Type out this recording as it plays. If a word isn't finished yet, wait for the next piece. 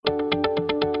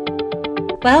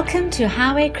Welcome to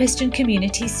Highway Christian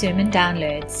Community Sermon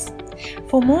Downloads.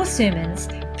 For more sermons,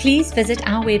 please visit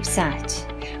our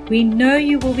website. We know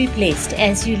you will be blessed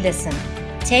as you listen.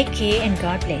 Take care and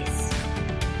God bless.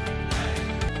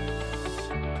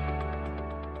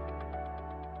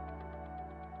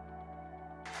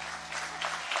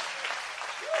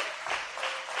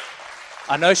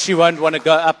 I know she won't want to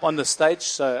go up on the stage,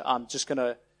 so I'm just going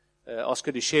to ask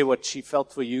her to share what she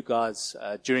felt for you guys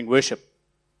during worship.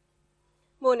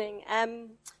 Morning.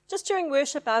 Just during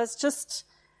worship, I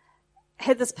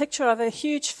had this picture of a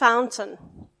huge fountain.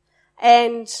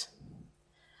 And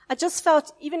I just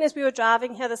felt, even as we were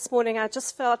driving here this morning, I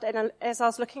just felt, and as I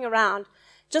was looking around,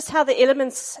 just how the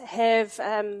elements have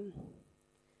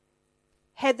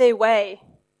had their way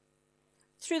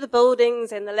through the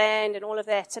buildings and the land and all of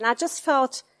that. And I just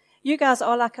felt, you guys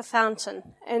are like a fountain,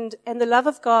 and the love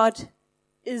of God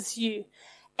is you.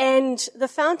 And the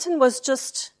fountain was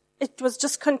just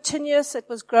continuous, it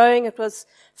was growing, it was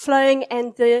flowing,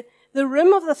 and the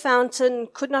rim of the fountain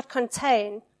could not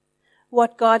contain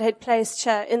what God had placed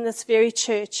here in this very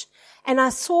church. And I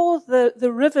saw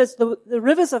the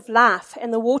rivers of life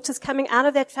and the waters coming out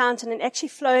of that fountain and actually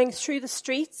flowing through the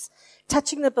streets,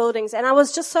 touching the buildings. And I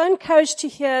was just so encouraged to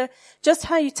hear just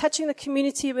how you're touching the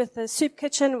community with the soup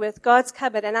kitchen, with God's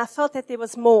cupboard. And I felt that there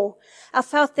was more. I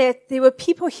felt that there were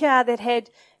people here that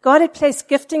God had placed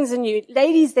giftings in you,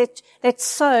 ladies that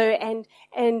sew and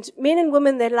men and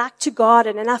women that like to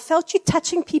garden. And I felt you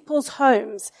touching people's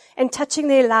homes and touching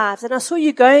their lives. And I saw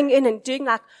you going in and doing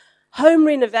like home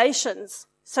renovations,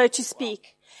 so to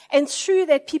speak. And through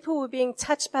that, people were being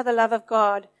touched by the love of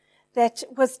God that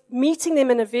was meeting them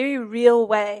in a very real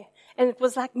way. And it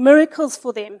was like miracles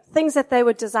for them, things that they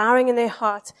were desiring in their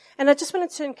heart. And I just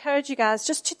wanted to encourage you guys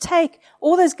just to take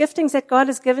all those giftings that God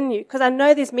has given you, because I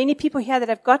know there's many people here that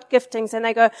have got giftings and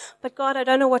they go, but God, I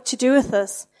don't know what to do with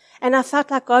this. And I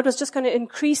felt like God was just going to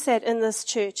increase that in this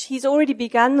church. He's already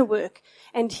begun the work,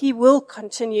 and He will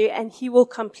continue and He will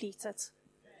complete it.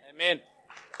 Amen.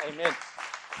 Amen.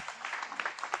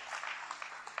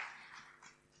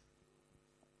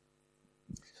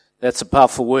 That's a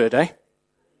powerful word, eh?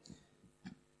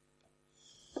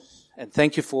 And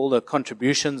thank you for all the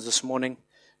contributions this morning.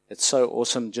 It's so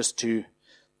awesome just to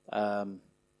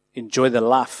enjoy the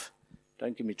life.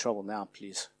 Don't give me trouble now,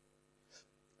 please.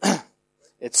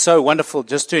 It's so wonderful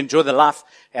just to enjoy the life.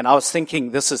 And I was thinking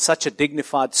this is such a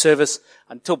dignified service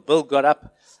until Bill got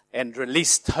up and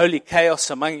released holy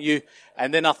chaos among you.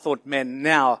 And then I thought, man,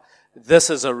 now this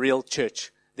is a real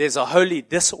church. There's a holy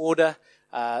disorder.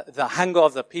 The hunger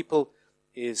of the people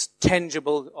is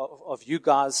tangible of you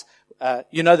guys.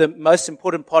 The most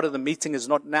important part of the meeting is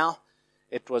not now.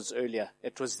 It was earlier.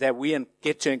 It was that we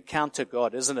get to encounter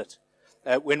God, isn't it?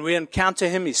 When we encounter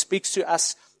Him, He speaks to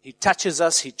us. He touches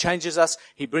us. He changes us.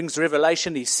 He brings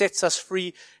revelation. He sets us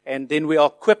free. And then we are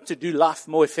equipped to do life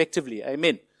more effectively.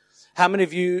 Amen. How many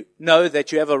of you know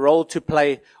that you have a role to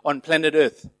play on planet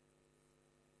Earth?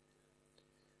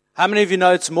 How many of you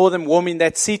know it's more than warming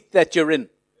that seat that you're in?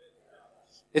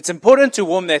 It's important to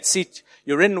warm that seat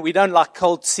you're in. We don't like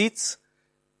cold seats,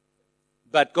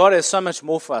 but God has so much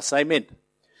more for us. Amen.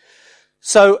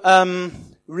 So,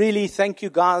 really, thank you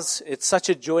guys. It's such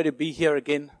a joy to be here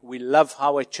again. We love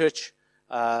Highway Church.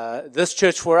 This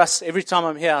church for us, every time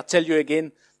I'm here, I tell you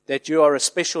again that you are a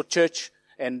special church,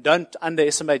 and don't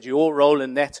underestimate your role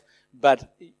in that.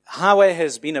 But Highway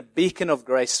has been a beacon of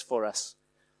grace for us.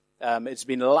 It's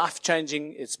been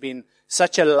life-changing. It's been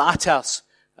such a lighthouse.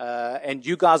 And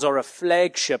you guys are a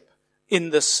flagship in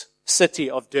this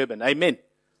city of Durban. Amen.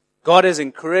 God has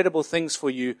incredible things for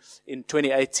you in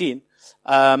 2018.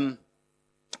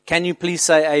 Can you please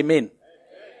say amen?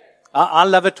 I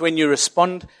love it when you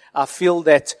respond. I feel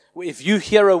that if you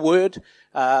hear a word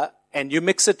and you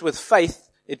mix it with faith,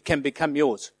 it can become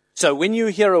yours. So when you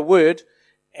hear a word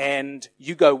and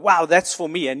you go, wow, that's for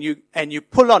me, and you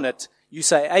pull on it, you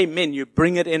say amen, you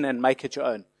bring it in and make it your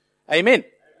own. Amen.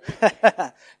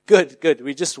 Good.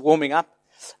 We're just warming up.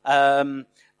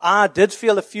 I did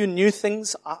feel a few new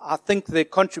things. I think the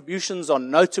contributions are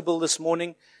notable this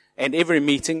morning and every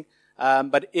meeting.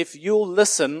 But if you'll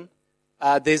listen,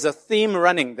 there's a theme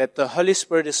running that the Holy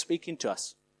Spirit is speaking to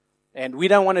us. And we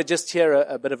don't want to just hear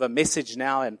a bit of a message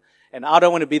now. And I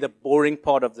don't want to be the boring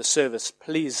part of the service.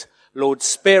 Please, Lord,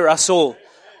 spare us all.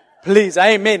 Please.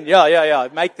 Amen. Yeah.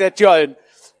 Make that your own.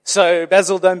 So,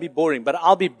 Basil, don't be boring, but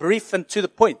I'll be brief and to the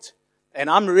point. And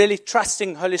I'm really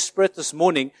trusting Holy Spirit this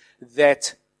morning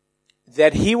that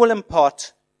He will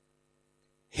impart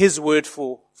His word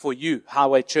for you,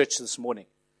 Highway Church, this morning.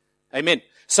 Amen.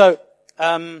 So,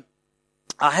 I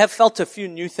have felt a few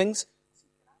new things.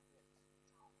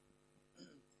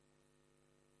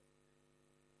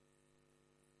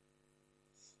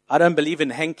 I don't believe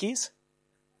in hankies.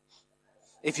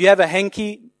 If you have a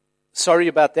hanky, sorry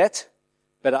about that.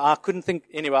 But I couldn't think,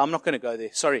 anyway, I'm not going to go there.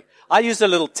 Sorry. I used a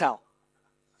little towel.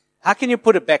 How can you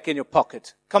put it back in your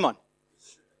pocket? Come on.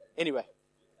 Anyway.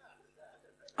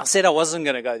 I said I wasn't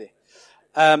going to go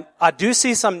there. I do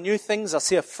see some new things. I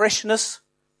see a freshness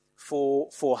for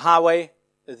Highway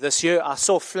this year. I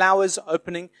saw flowers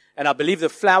opening, and I believe the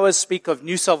flowers speak of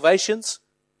new salvations.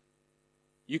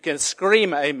 You can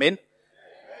scream amen.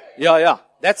 Yeah.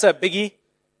 That's a biggie.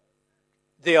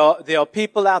 There are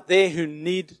people out there who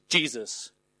need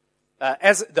Jesus.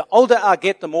 As the older I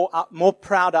get, the more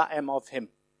proud I am of him.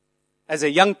 As a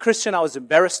young Christian, I was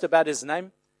embarrassed about his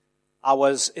name.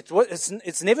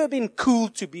 It's never been cool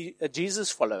to be a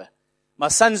Jesus follower. My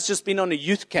son's just been on a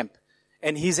youth camp,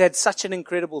 and he's had such an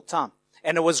incredible time.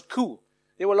 And it was cool.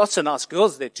 There were lots of nice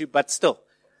girls there too, but still.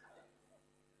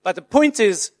 But the point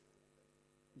is,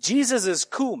 Jesus is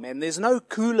cool, man. There's no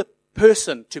cooler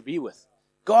person to be with.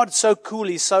 God's so cool.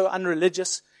 He's so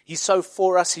unreligious. He's so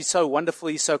for us. He's so wonderful.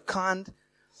 He's so kind.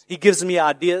 He gives me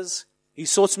ideas. He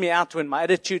sorts me out when my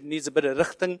attitude needs a bit of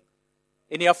rigting.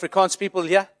 Any Afrikaans people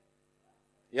here?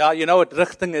 Yeah, you know what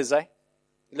rigting is, eh?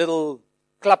 Little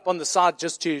clap on the side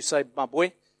just to say, my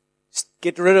boy,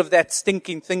 get rid of that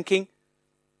stinking thinking.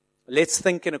 Let's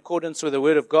think in accordance with the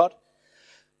Word of God.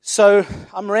 So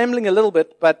I'm rambling a little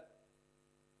bit, but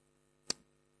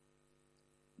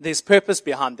there's purpose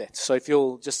behind that. So if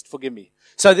you'll just forgive me.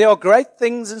 So there are great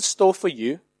things in store for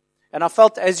you. And I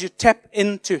felt as you tap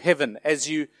into heaven, as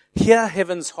you hear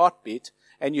heaven's heartbeat,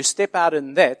 and you step out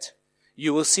in that,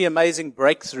 you will see amazing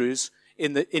breakthroughs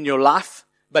in your life,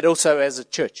 but also as a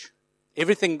church.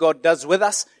 Everything God does with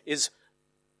us is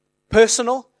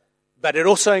personal, but it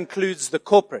also includes the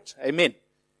corporate. Amen.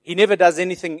 He never does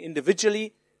anything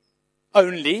individually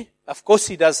only. Of course,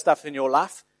 he does stuff in your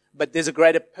life, but there's a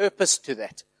greater purpose to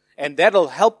that. And that'll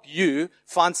help you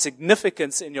find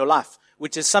significance in your life,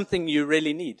 which is something you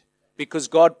really need, because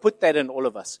God put that in all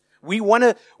of us. We want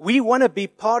to be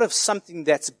part of something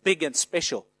that's big and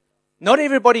special. Not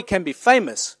everybody can be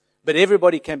famous, but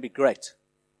everybody can be great.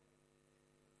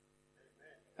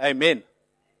 Amen.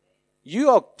 You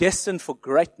are destined for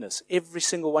greatness, every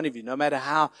single one of you, no matter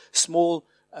how small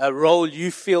a role you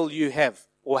feel you have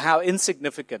or how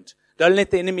insignificant. Don't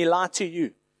let the enemy lie to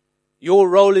you. Your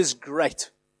role is great.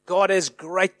 God has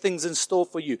great things in store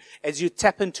for you as you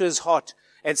tap into his heart.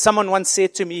 And someone once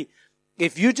said to me,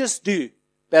 if you just do,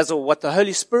 Basil, what the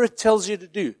Holy Spirit tells you to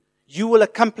do, you will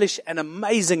accomplish an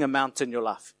amazing amount in your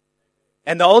life.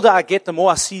 And the older I get, the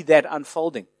more I see that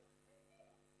unfolding.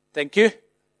 Thank you.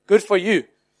 Good for you.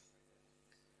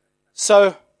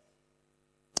 So,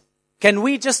 can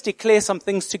we just declare some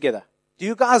things together? Do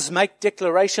you guys make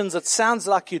declarations? It sounds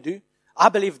like you do. I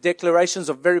believe declarations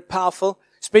are very powerful,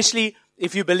 especially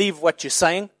if you believe what you're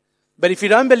saying. But if you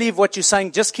don't believe what you're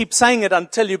saying, just keep saying it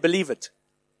until you believe it.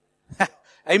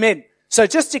 Amen. So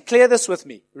just declare this with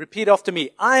me. Repeat after me.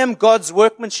 I am God's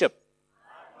workmanship.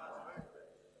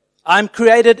 I am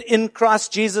created in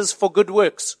Christ Jesus for good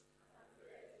works.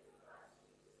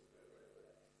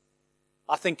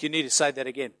 I think you need to say that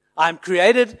again. I am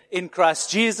created in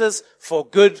Christ Jesus for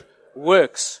good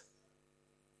works,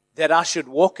 that I should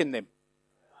walk in them.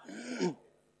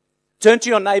 Turn to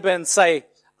your neighbor and say,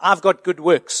 I've got good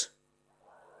works.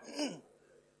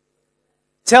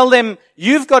 Tell them,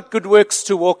 you've got good works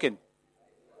to walk in.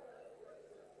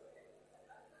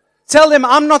 Tell them,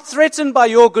 I'm not threatened by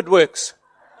your good works.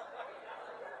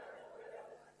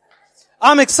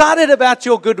 I'm excited about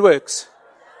your good works.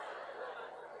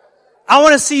 I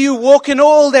want to see you walk in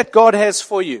all that God has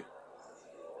for you.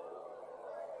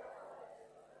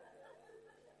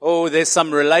 Oh, there's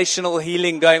some relational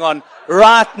healing going on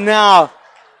right now.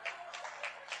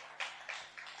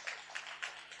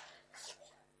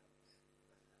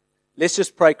 Let's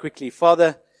just pray quickly.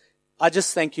 Father, I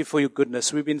just thank you for your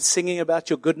goodness. We've been singing about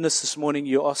your goodness this morning.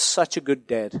 You are such a good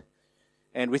dad.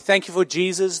 And we thank you for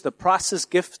Jesus, the priceless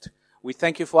gift. We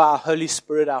thank you for our Holy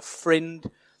Spirit, our friend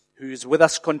who's with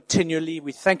us continually.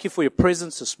 We thank you for your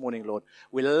presence this morning, Lord.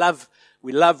 We love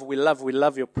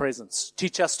your presence.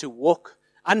 Teach us to walk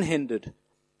unhindered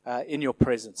in your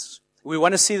presence. We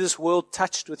want to see this world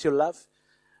touched with your love.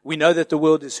 We know that the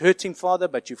world is hurting, Father,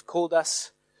 but you've called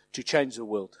us to change the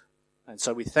world. And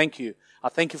so we thank you. I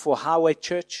thank you for Highway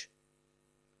Church.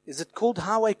 Is it called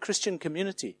Highway Christian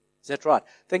Community? Is that right?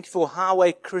 Thank you for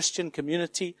Highway Christian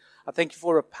Community. I thank you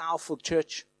for a powerful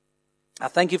church. I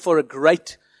thank you for a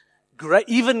great,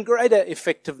 even greater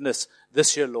effectiveness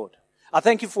this year, Lord. I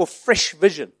thank you for fresh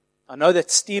vision. I know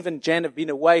that Steve and Jan have been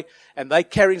away and they're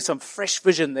carrying some fresh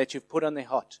vision that you've put on their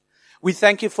heart. We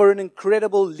thank you for an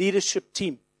incredible leadership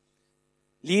team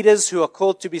Leaders who are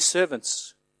called to be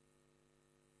servants.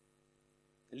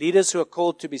 Leaders who are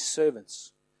called to be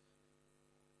servants.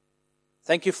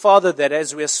 Thank you, Father, that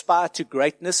as we aspire to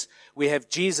greatness, we have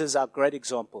Jesus, our great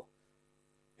example,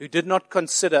 who did not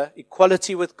consider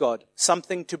equality with God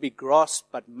something to be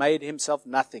grasped, but made himself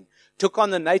nothing, took on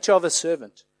the nature of a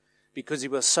servant, because he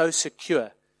was so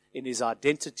secure in his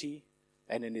identity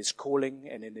and in his calling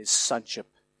and in his sonship.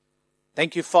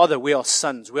 Thank you, Father, we are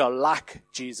sons. We are like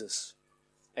Jesus.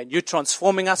 And you're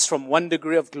transforming us from one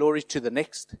degree of glory to the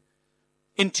next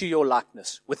into your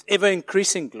likeness with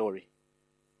ever-increasing glory.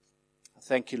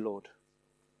 Thank you, Lord.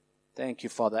 Thank you,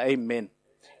 Father. Amen.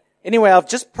 Anyway, I've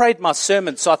just prayed my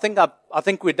sermon, so I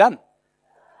think we're done.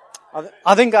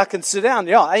 I think I can sit down.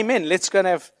 Yeah, amen. Let's go and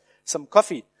have some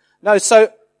coffee. No,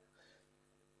 so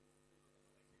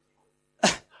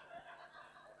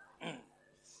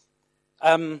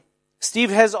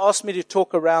Steve has asked me to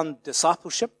talk around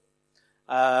discipleship.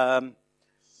 So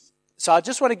I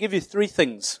just want to give you 3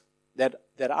 things that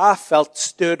I felt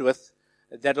stirred with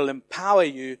that will empower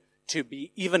you to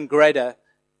be even greater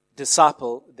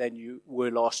disciple than you were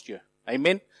last year.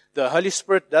 Amen. The Holy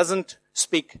Spirit doesn't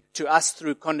speak to us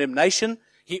through condemnation.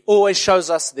 He always shows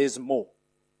us there's more.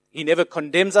 He never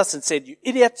condemns us and said, "You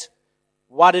idiot,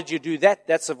 why did you do that?"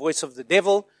 That's the voice of the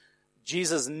devil.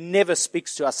 Jesus never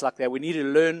speaks to us like that. We need to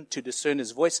learn to discern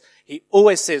his voice. He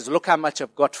always says, "Look how much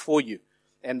I've got for you."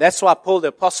 And that's why Paul the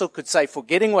Apostle could say,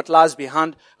 "Forgetting what lies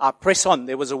behind, I press on."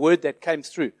 There was a word that came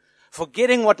through.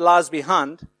 Forgetting what lies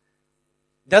behind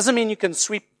doesn't mean you can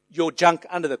sweep your junk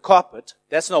under the carpet.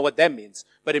 That's not what that means.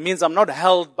 But it means I'm not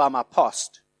held by my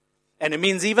past. And it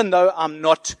means even though I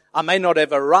may not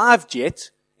have arrived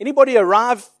yet. Anybody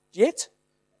arrived yet?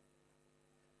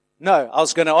 No, I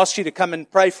was going to ask you to come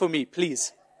and pray for me,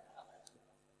 please.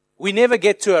 We never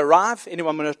get to arrive. Anyway,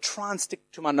 I'm going to try and stick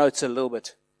to my notes a little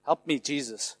bit. Help me,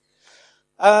 Jesus.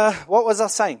 What was I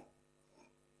saying?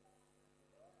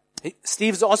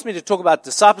 Steve's asked me to talk about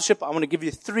discipleship. I want to give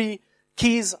you 3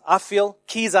 keys, I feel.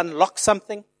 Keys unlock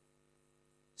something.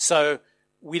 So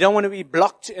we don't want to be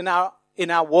blocked in our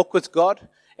walk with God.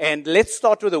 And let's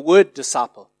start with the word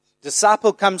disciple.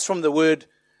 Disciple comes from the word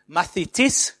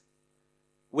mathetes,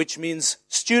 which means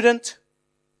student.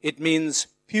 It means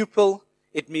pupil.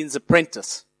 It means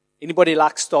apprentice. Anybody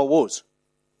like Star Wars?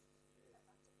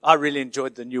 I really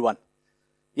enjoyed the new one.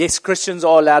 Yes, Christians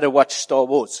are allowed to watch Star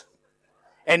Wars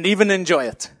and even enjoy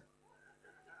it.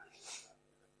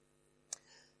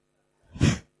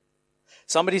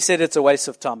 Somebody said it's a waste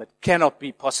of time. It cannot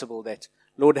be possible that.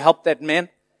 Lord, help that man.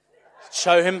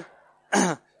 Show him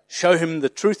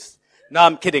the truth. No,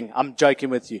 I'm kidding. I'm joking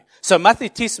with you. So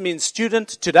mathetes means student.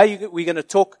 Today we're going to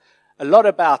talk a lot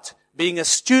about being a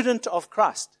student of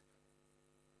Christ.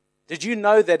 Did you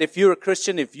know that if you're a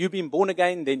Christian, if you've been born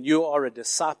again, then you are a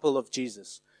disciple of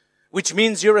Jesus, which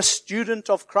means you're a student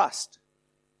of Christ.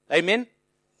 Amen?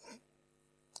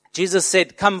 Jesus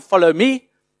said, "Come follow me,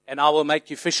 and I will make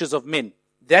you fishers of men."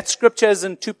 That scripture is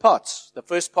in 2 parts. The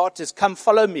first part is, "Come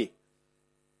follow me."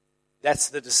 That's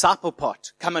the disciple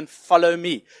part. Come and follow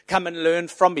me. Come and learn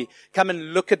from me. Come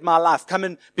and look at my life. Come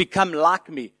and become like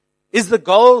me. Is the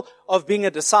goal of being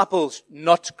a disciple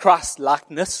not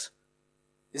Christ-likeness?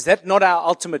 Is that not our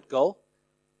ultimate goal?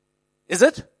 Is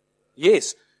it?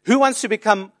 Yes. Who wants to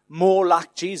become more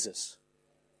like Jesus?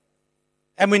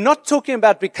 And we're not talking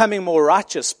about becoming more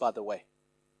righteous, by the way.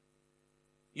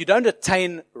 You don't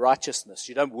attain righteousness.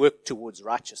 You don't work towards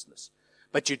righteousness.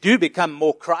 But you do become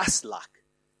more Christ-like.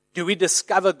 Do we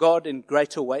discover God in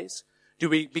greater ways? Do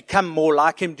we become more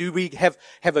like Him? Do we have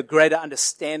a greater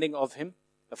understanding of Him?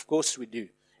 Of course we do.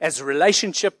 In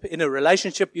a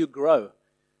relationship you grow.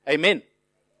 Amen.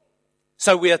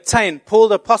 So we attain. Paul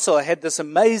the Apostle had this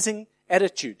amazing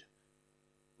attitude,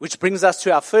 which brings us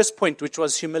to our first point, which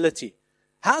was humility.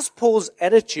 How's Paul's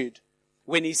attitude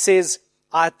when he says,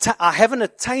 I haven't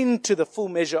attained to the full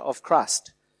measure of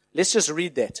Christ? Let's just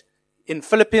read that. In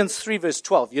Philippians 3 verse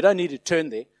 12, you don't need to turn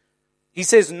there. He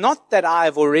says, not that I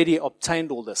have already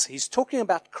obtained all this. He's talking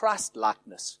about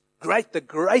Christ-likeness. The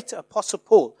great Apostle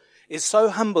Paul is so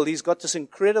humble. He's got this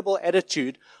incredible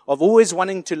attitude of always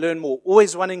wanting to learn more,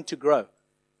 always wanting to grow.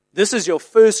 This is your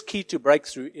first key to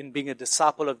breakthrough in being a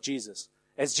disciple of Jesus.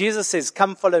 As Jesus says,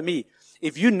 "Come follow me."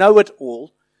 If you know it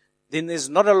all, then there's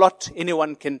not a lot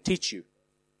anyone can teach you.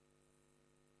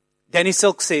 Danny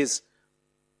Silk says,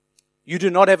 you do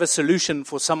not have a solution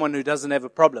for someone who doesn't have a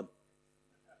problem.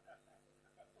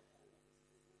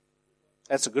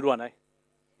 That's a good one, eh?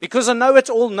 Because I know it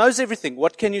all, knows everything.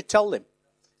 What can you tell them?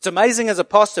 It's amazing as a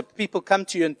pastor, people come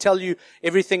to you and tell you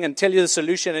everything and tell you the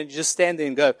solution, and you just stand there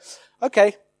and go,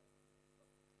 okay.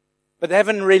 but they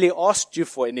haven't really asked you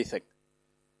for anything.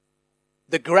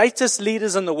 The greatest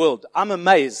leaders in the world, I'm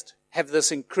amazed, have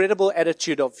this incredible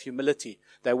attitude of humility.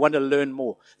 They want to learn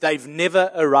more. They've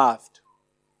never arrived.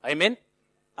 Amen?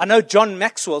 I know John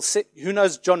Maxwell. Who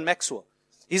knows John Maxwell?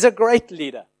 He's a great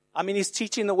leader. I mean, he's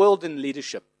teaching the world in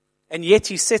leadership. And yet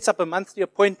he sets up a monthly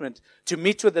appointment to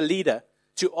meet with a leader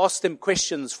to ask them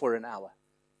questions for an hour.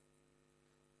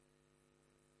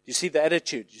 You see the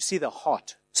attitude. You see the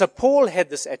heart. So Paul had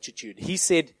this attitude. He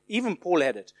said, even Paul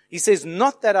had it. He says,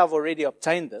 not that I've already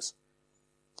obtained this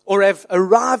or have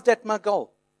arrived at my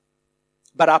goal,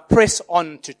 but I press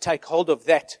on to take hold of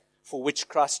that for which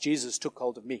Christ Jesus took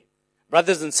hold of me.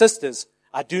 Brothers and sisters,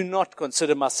 I do not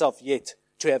consider myself yet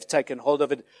to have taken hold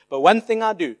of it. But one thing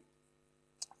I do,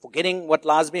 forgetting what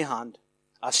lies behind,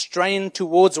 I strain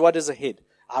towards what is ahead.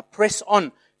 I press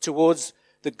on towards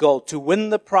the goal to win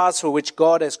the prize for which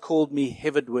God has called me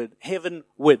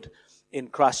heavenward in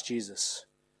Christ Jesus.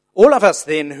 All of us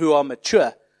then who are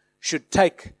mature should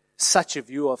take such a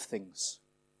view of things.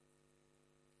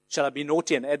 Shall I be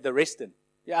naughty and add the rest in?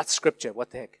 Yeah, it's scripture.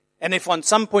 What the heck? And if on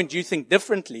some point you think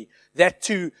differently, that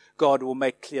too God will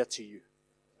make clear to you.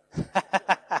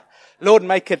 Lord,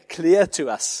 make it clear to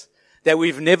us that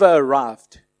we've never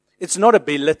arrived. It's not a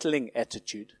belittling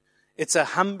attitude. It's a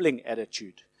humbling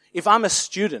attitude. If I'm a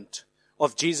student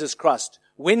of Jesus Christ,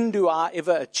 when do I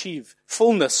ever achieve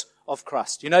fullness of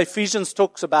Christ? You know, Ephesians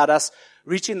talks about us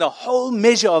reaching the whole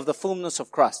measure of the fullness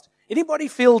of Christ. Anybody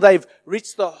feel they've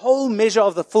reached the whole measure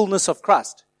of the fullness of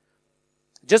Christ?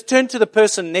 Just turn to the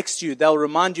person next to you. They'll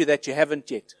remind you that you haven't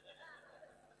yet.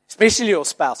 Especially your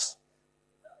spouse.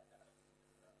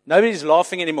 Nobody's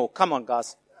laughing anymore. Come on,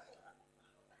 guys.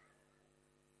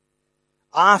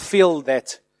 I feel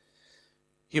that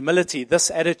humility, this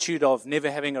attitude of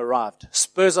never having arrived,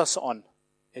 spurs us on.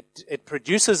 It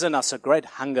produces in us a great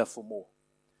hunger for more.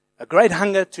 A great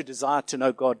hunger to desire to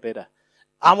know God better.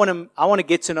 I want to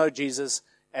get to know Jesus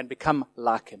and become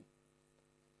like Him.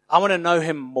 I want to know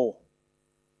Him more.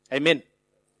 Amen.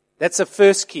 That's the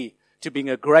first key to being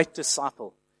a great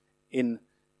disciple in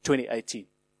 2018.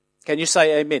 Can you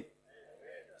say amen?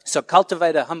 So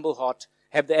cultivate a humble heart.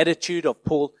 Have the attitude of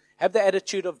Paul. Have the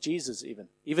attitude of Jesus even.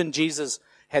 Even Jesus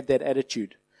had that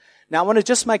attitude. Now I want to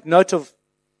just make note of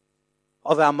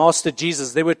our Master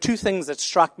Jesus. There were two things that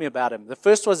struck me about Him. The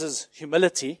first was His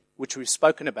humility, which we've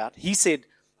spoken about. He said,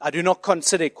 I do not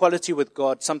consider equality with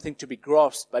God something to be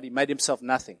grasped, but He made Himself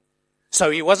nothing. So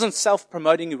He wasn't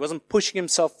self-promoting. He wasn't pushing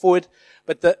Himself forward.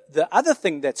 But the other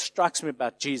thing that strikes me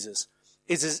about Jesus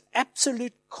is His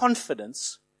absolute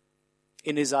confidence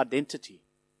in His identity.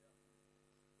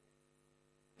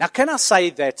 Now, can I say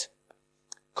that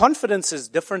confidence is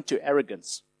different to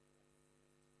arrogance?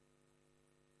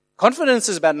 Confidence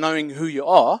is about knowing who you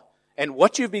are and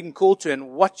what you've been called to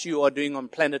and what you are doing on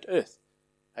planet Earth.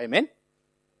 Amen?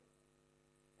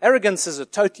 Arrogance is a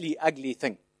totally ugly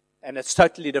thing, and it's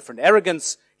totally different.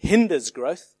 Arrogance hinders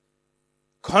growth.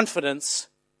 Confidence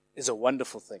is a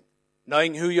wonderful thing.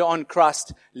 Knowing who you are in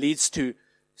Christ leads to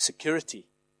security.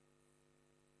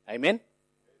 Amen?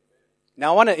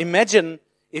 Now I want to imagine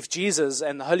if Jesus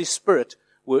and the Holy Spirit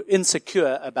were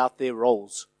insecure about their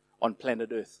roles on planet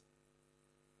Earth.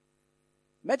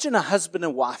 Imagine a husband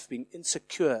and wife being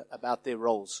insecure about their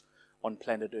roles on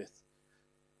planet Earth.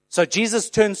 So Jesus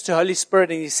turns to Holy Spirit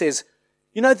and He says,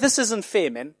 you know, this isn't fair,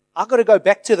 man. I've got to go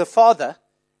back to the Father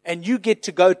and you get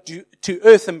to go to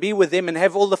earth and be with them and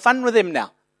have all the fun with them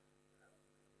now.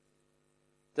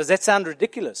 Does that sound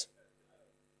ridiculous?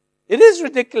 It is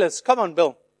ridiculous. Come on,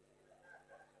 Bill.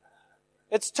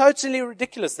 It's totally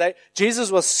ridiculous.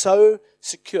 Jesus was so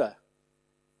secure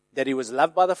that He was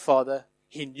loved by the Father.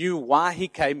 He knew why He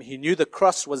came. He knew the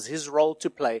cross was His role to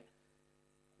play.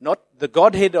 Not the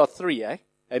Godhead are three, eh?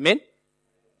 Amen?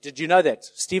 Did you know that?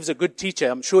 Steve's a good teacher.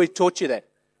 I'm sure he taught you that.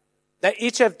 They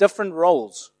each have different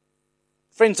roles.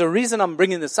 Friends, the reason I'm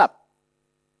bringing this up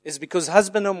is because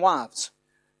husband and wives,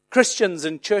 Christians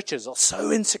in churches are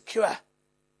so insecure.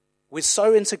 We're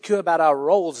so insecure about our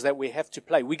roles that we have to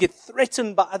play. We get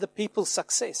threatened by other people's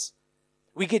success.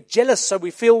 We get jealous, so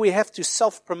we feel we have to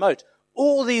self-promote.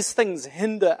 All these things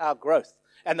hinder our growth,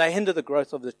 and they hinder the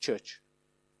growth of the church.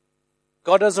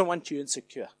 God doesn't want you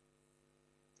insecure.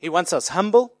 He wants us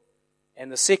humble,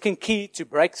 and the second key to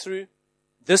breakthrough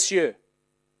this year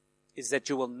is that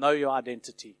you will know your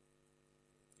identity.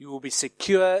 You will be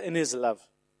secure in His love.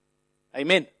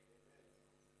 Amen.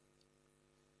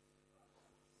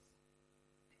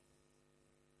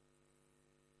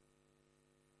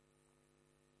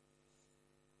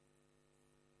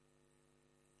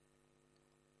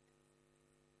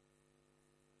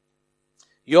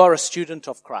 You are a student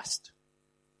of Christ.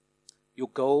 Your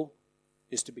goal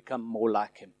is to become more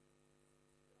like Him.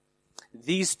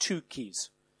 These two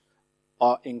keys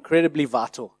are incredibly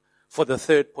vital for the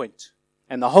third point.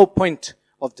 And the whole point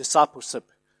of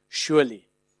discipleship, surely,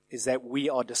 is that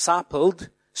we are discipled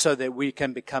so that we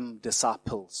can become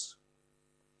disciples.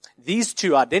 These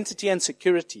two, identity and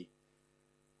security,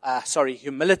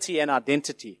 humility and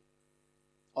identity,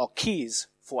 are keys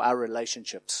for our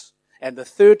relationships. And the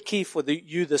third key for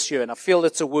you this year, and I feel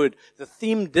it's a word, the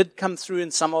theme did come through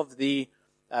in some of the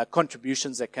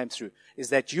contributions that came through, is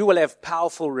that you will have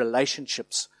powerful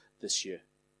relationships this year.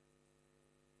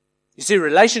 You see,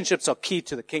 relationships are key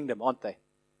to the kingdom, aren't they?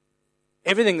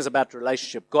 Everything is about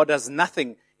relationship. God does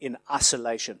nothing in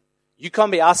isolation. You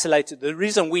can't be isolated. The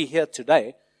reason we're here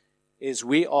today is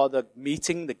we are the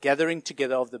meeting, the gathering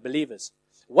together of the believers.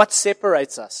 What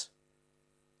separates us?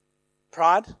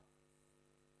 Pride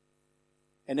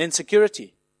and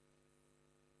insecurity.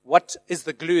 What is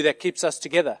the glue that keeps us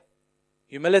together?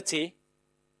 Humility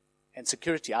and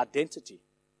security, identity.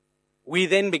 We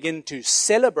then begin to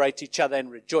celebrate each other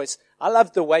and rejoice. I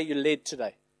love the way you led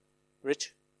today,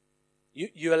 Rich.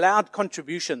 You allowed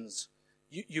contributions.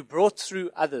 You brought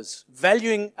through others.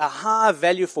 Valuing a higher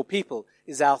value for people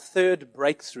is our third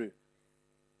breakthrough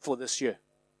for this year.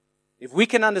 If we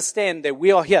can understand that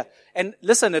we are here. And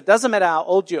listen, it doesn't matter how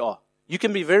old you are. You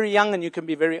can be very young and you can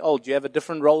be very old. You have a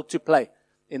different role to play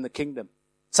in the kingdom.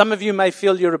 Some of you may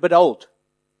feel you're a bit old.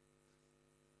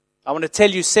 I want to tell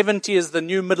you 70 is the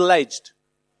new middle-aged.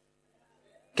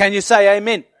 Can you say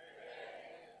amen?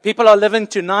 People are living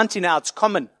to 90 now. It's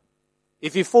common.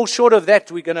 If you fall short of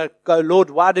that, we're going to go, Lord,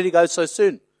 why did He go so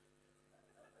soon?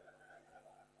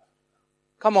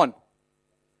 Come on.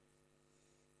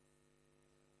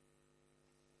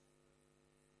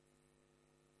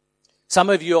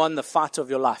 Some of you are on the fight of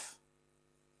your life.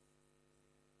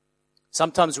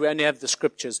 Sometimes we only have the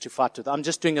scriptures to fight with. I'm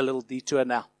just doing a little detour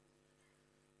now.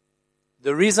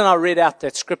 The reason I read out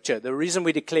that scripture, the reason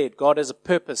we declared God has a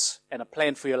purpose and a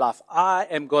plan for your life. I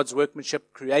am God's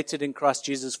workmanship, created in Christ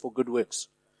Jesus for good works.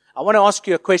 I want to ask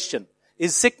you a question.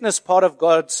 Is sickness part of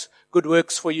God's good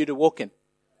works for you to walk in?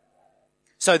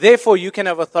 So therefore you can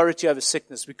have authority over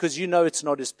sickness because you know it's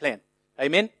not His plan.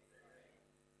 Amen?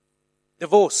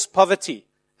 Divorce, poverty,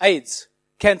 AIDS,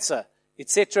 cancer,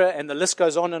 etc. And the list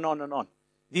goes on and on and on.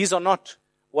 These are not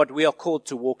what we are called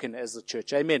to walk in as the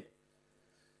church. Amen?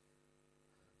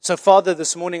 So, Father,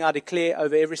 this morning I declare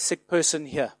over every sick person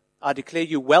here, I declare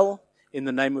you well in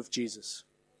the name of Jesus.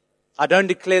 I don't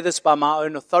declare this by my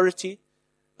own authority,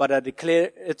 but I declare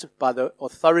it by the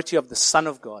authority of the Son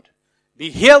of God.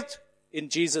 Be healed in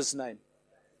Jesus' name.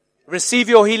 Receive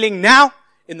your healing now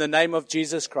in the name of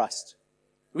Jesus Christ.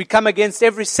 We come against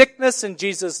every sickness in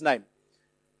Jesus' name.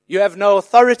 You have no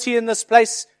authority in this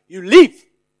place. You leave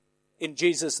in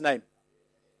Jesus' name.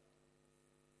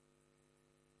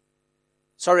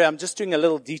 Sorry, I'm just doing a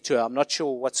little detour. I'm not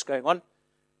sure what's going on,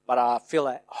 but I feel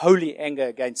a holy anger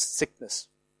against sickness.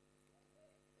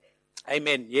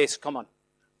 Amen. Yes, come on.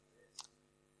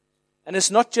 And it's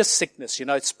not just sickness,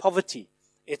 it's poverty.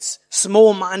 It's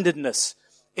small-mindedness.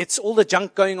 It's all the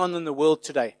junk going on in the world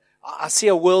today. I see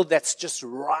a world that's just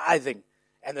writhing,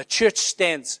 and the church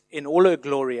stands in all her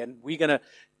glory, and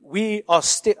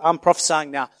I'm prophesying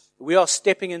now, we are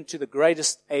stepping into the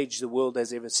greatest age the world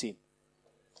has ever seen.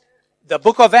 The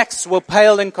book of Acts will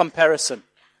pale in comparison.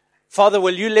 Father,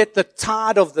 will you let the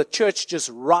tide of the church just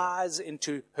rise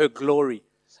into her glory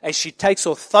as she takes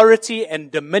authority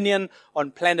and dominion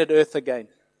on planet Earth again.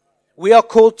 We are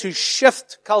called to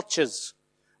shift cultures.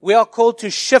 We are called to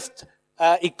shift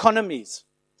economies.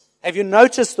 Have you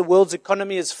noticed the world's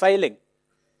economy is failing?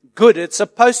 Good. It's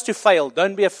supposed to fail.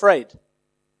 Don't be afraid.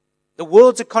 The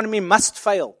world's economy must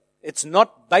fail. It's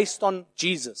not based on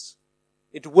Jesus.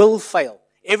 It will fail.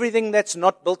 Everything that's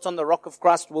not built on the rock of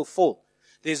Christ will fall.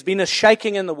 There's been a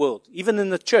shaking in the world, even in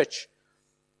the church.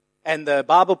 And the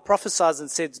Bible prophesies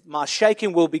and says, my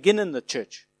shaking will begin in the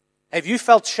church. Have you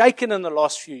felt shaken in the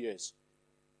last few years?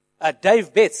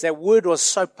 Dave Betts, that word was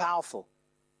so powerful.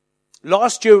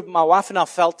 Last year, my wife and I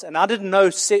felt, and I didn't know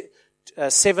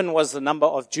 7 was the number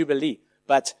of Jubilee,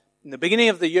 but in the beginning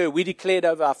of the year, we declared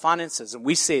over our finances, and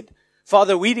we said,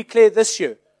 Father, we declare this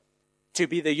year to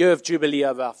be the year of Jubilee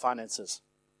over our finances.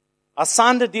 I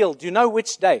signed a deal. Do you know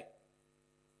which day?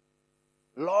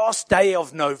 Last day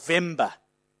of November.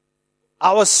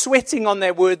 I was sweating on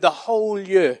that word the whole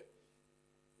year.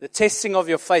 The testing of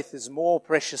your faith is more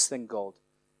precious than gold.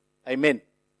 Amen.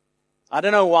 I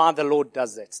don't know why the Lord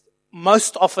does that.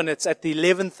 Most often it's at the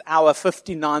 11th hour,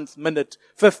 59th minute,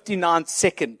 59th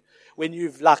second, when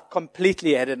you've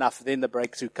completely had enough, then the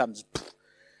breakthrough comes.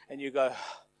 And you go,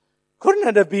 Couldn't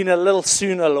it have been a little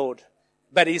sooner, Lord?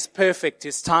 But He's perfect.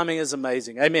 His timing is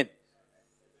amazing. Amen.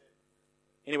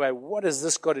 Anyway, what has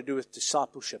this got to do with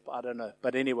discipleship? I don't know.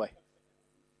 But anyway,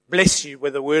 bless you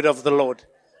with the word of the Lord.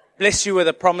 Bless you with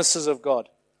the promises of God.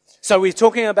 So we're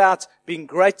talking about being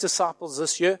great disciples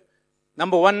this year.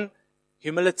 Number one,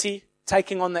 humility,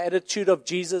 taking on the attitude of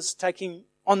Jesus, taking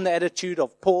on the attitude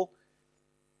of Paul.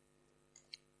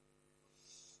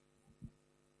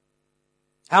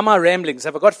 How am I rambling?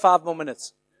 Have I got 5 more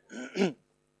minutes?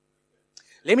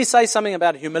 Let me say something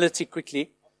about humility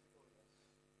quickly.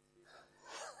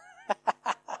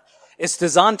 It's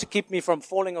designed to keep me from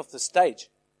falling off the stage.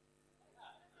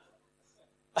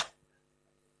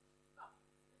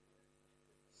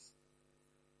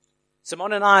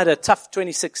 Simone and I had a tough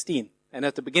 2016. And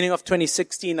at the beginning of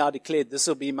 2016, I declared this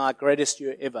will be my greatest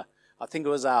year ever. I think it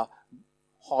was our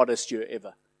hardest year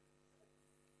ever.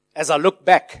 As I look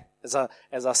back, as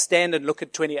I stand and look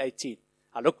at 2018,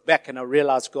 I look back and I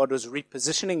realize God was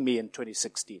repositioning me in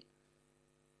 2016.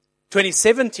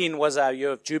 2017 was our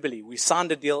year of Jubilee. We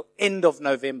signed a deal end of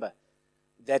November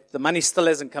that the money still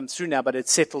hasn't come through now, but it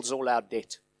settles all our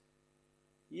debt.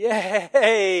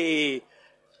 Yay!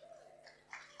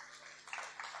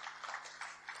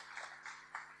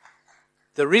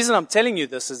 The reason I'm telling you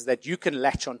this is that you can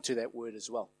latch onto that word as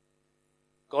well.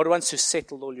 God wants to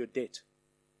settle all your debt.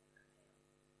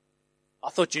 I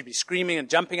thought you'd be screaming and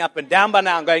jumping up and down by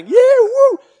now and going, yeah,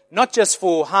 woo! Not just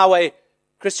for Highway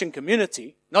Christian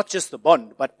Community, not just the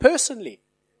bond, but personally.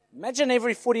 Imagine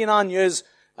every 49 years,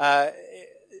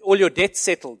 all your debt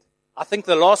settled. I think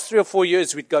the last 3 or 4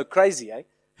 years we'd go crazy, eh?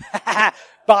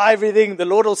 Buy everything, the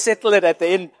Lord will settle it at the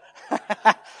end.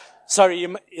 Sorry,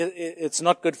 it's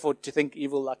not good to think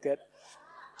evil like that.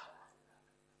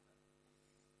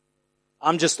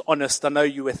 I'm just honest. I know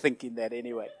you were thinking that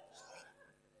anyway.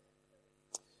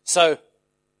 So,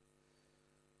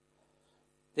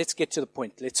 let's get to the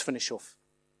point. Let's finish off.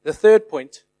 The third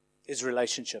point is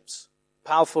relationships.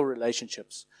 Powerful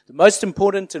relationships. The most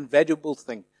important and valuable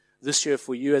thing this year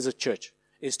for you as a church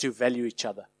is to value each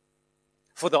other.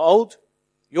 For the old,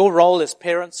 your role as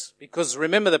parents, because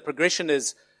remember the progression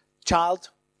is child,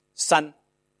 son,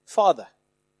 father.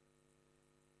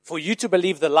 For you to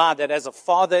believe the lie that as a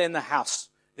father in the house,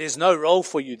 there's no role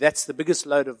for you, that's the biggest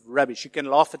load of rubbish. You can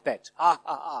laugh at that. Ha,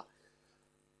 ha, ha.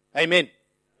 Amen.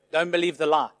 Don't believe the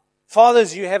lie.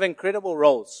 Fathers, you have incredible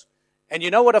roles. And you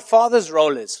know what a father's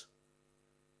role is?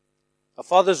 A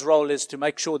father's role is to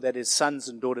make sure that his sons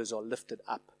and daughters are lifted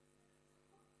up.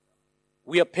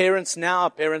 We are parents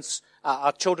now.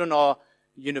 Our children are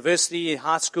university,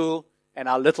 high school, and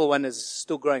our little one is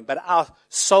still growing. But our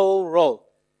sole role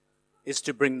is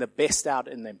to bring the best out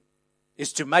in them,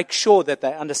 is to make sure that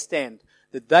they understand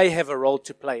that they have a role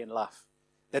to play in life,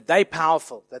 that they're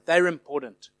powerful, that they're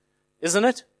important. Isn't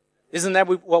it? Isn't that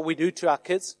what we do to our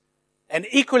kids? And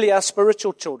equally our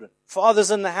spiritual children,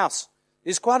 fathers in the house.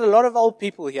 There's quite a lot of old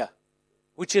people here,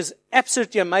 which is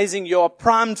absolutely amazing. You are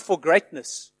primed for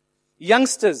greatness.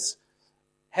 Youngsters,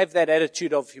 have that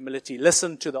attitude of humility.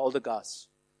 Listen to the older guys.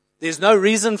 There's no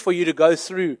reason for you to go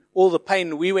through all the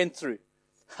pain we went through.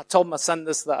 I told my son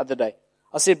this the other day.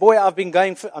 I said, boy, I'm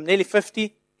nearly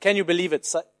 50. Can you believe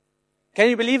it? Can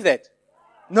you believe that?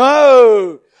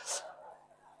 No!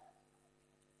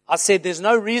 I said, there's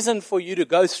no reason for you to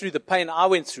go through the pain I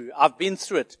went through. I've been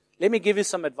through it. Let me give you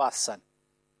some advice, son.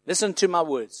 Listen to my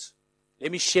words.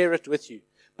 Let me share it with you.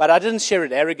 But I didn't share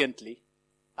it arrogantly.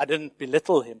 I didn't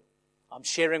belittle him.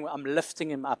 I'm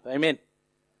lifting him up. Amen.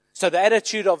 So the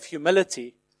attitude of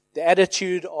humility, the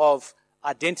attitude of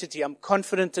identity, I'm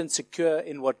confident and secure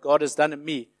in what God has done in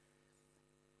me,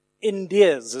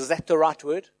 endears, is that the right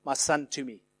word? My son to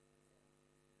me.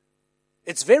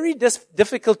 It's very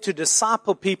difficult to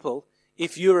disciple people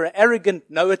if you're an arrogant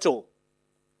know-it-all.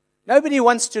 Nobody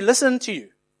wants to listen to you.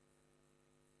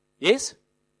 Yes?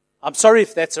 I'm sorry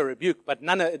if that's a rebuke, but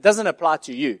it doesn't apply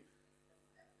to you.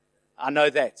 I know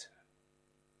that.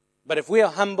 But if we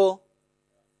are humble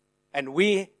and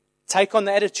we take on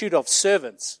the attitude of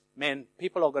servants, man,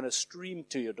 people are going to stream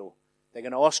to your door. They're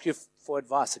going to ask you for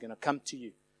advice. They're going to come to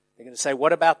you. They're going to say,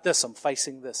 what about this? I'm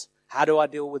facing this. How do I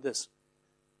deal with this?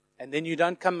 And then you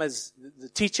don't come as, the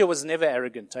teacher was never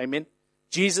arrogant. Amen.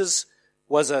 Jesus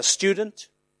was a student.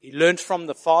 He learned from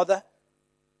the Father.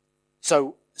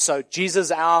 So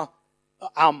Jesus, our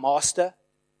master.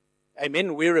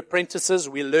 Amen. We're apprentices.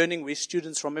 We're learning. We're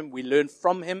students from him. We learn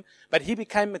from him. But he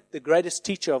became the greatest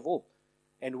teacher of all.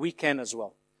 And we can as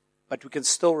well. But we can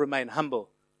still remain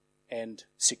humble and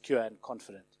secure and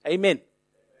confident. Amen.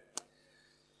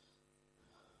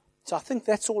 So I think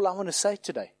that's all I want to say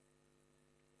today.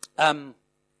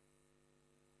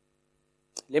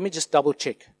 Let me just double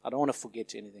check. I don't want to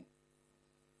forget anything.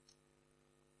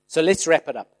 So let's wrap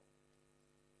it up.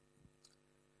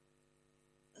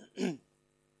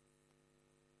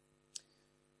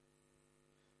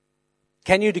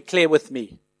 Can you declare with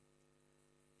me?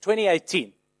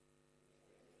 2018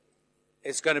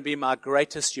 is going to be my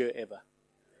greatest year ever.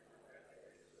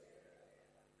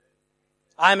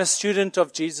 I'm a student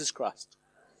of Jesus Christ.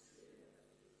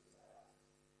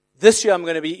 This year I'm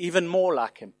going to be even more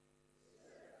like Him.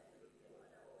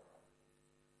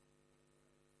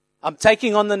 I'm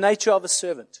taking on the nature of a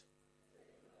servant.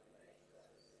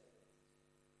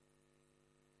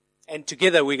 And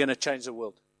together we're going to change the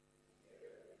world.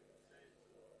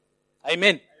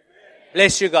 Amen.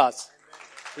 Bless you guys.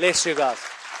 Bless you guys.